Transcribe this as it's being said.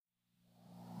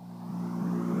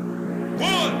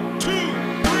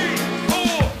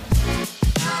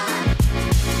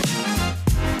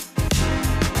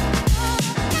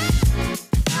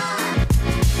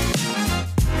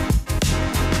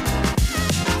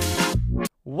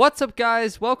What's up,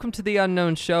 guys? Welcome to The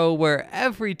Unknown Show, where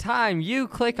every time you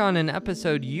click on an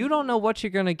episode, you don't know what you're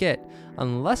going to get.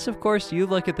 Unless, of course, you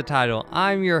look at the title.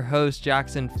 I'm your host,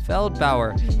 Jackson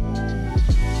Feldbauer.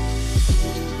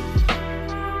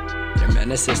 They're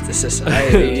menaces to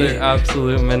society. They're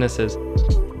absolute menaces.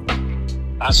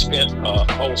 I spent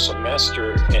a whole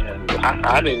semester and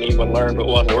I didn't even learn but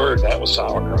one word. That was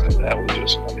sauerkraut.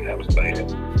 That was bad.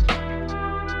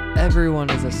 Everyone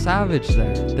is a savage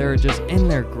there. They're just in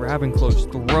there grabbing clothes,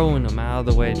 throwing them out of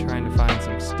the way, trying to find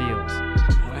some steals.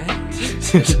 What?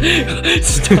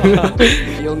 Stop.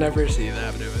 You'll never see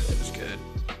that.